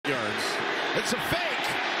It's a fake.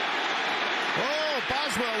 Oh,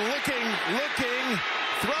 Boswell looking,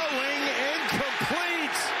 throwing,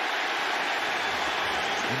 incomplete.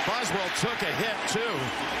 And Boswell took a hit, too.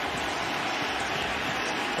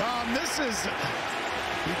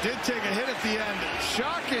 He did take a hit at the end.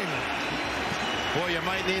 Shocking. Boy, you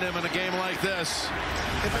might need him in a game like this.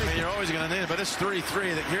 I mean, you're always going to need him, but it's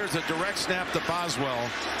 3-3. Here's a direct snap to Boswell.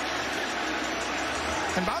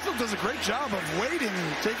 And Boswell does a great job of waiting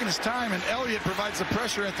and taking his time, and Elliott provides the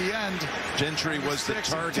pressure at the end. Gentry was the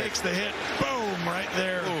target. Takes the hit. Boom, right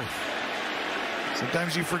there. Ooh.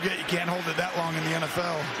 Sometimes you forget you can't hold it that long in the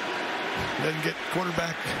NFL. He doesn't get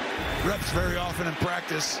quarterback reps very often in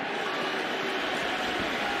practice.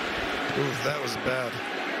 Ooh, that was bad.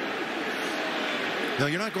 No,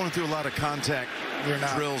 you're not going through a lot of contact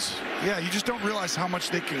drills. Yeah, you just don't realize how much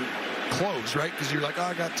they can close, right? Because you're like, oh,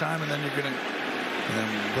 I got time, and then you're going to, and then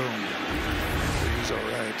boom. He's all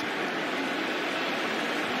right.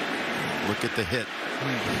 Look at the hit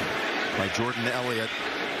by Jordan Elliott.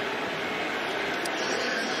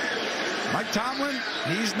 Mike Tomlin,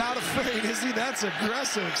 he's not afraid, is he? That's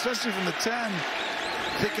aggressive, especially from the 10.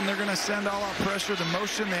 Thinking they're going to send all out pressure. The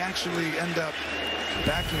motion, they actually end up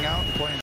backing out and playing